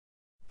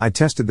I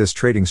tested this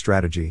trading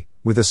strategy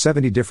with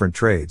 70 different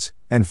trades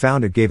and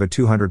found it gave a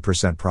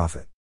 200%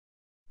 profit.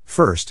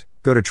 First,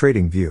 go to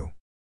Trading View.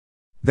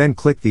 Then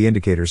click the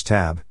Indicators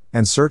tab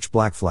and search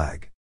Black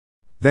Flag.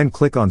 Then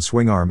click on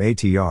Swing Arm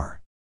ATR.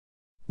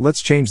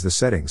 Let's change the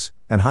settings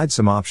and hide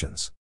some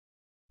options.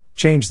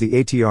 Change the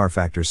ATR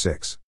factor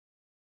 6.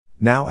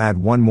 Now add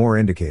one more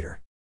indicator.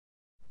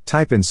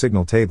 Type in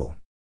Signal Table.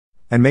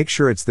 And make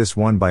sure it's this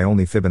one by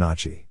only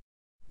Fibonacci.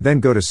 Then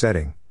go to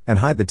Setting and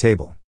hide the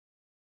table.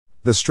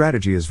 The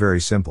strategy is very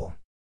simple.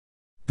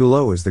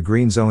 Below is the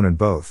green zone and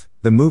both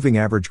the moving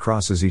average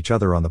crosses each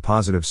other on the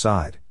positive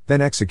side,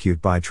 then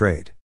execute buy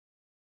trade.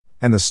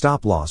 And the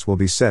stop loss will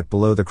be set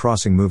below the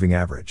crossing moving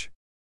average.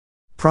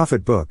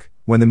 Profit book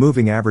when the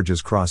moving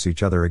averages cross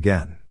each other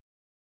again.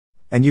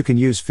 And you can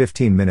use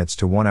 15 minutes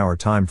to 1 hour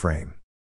time frame.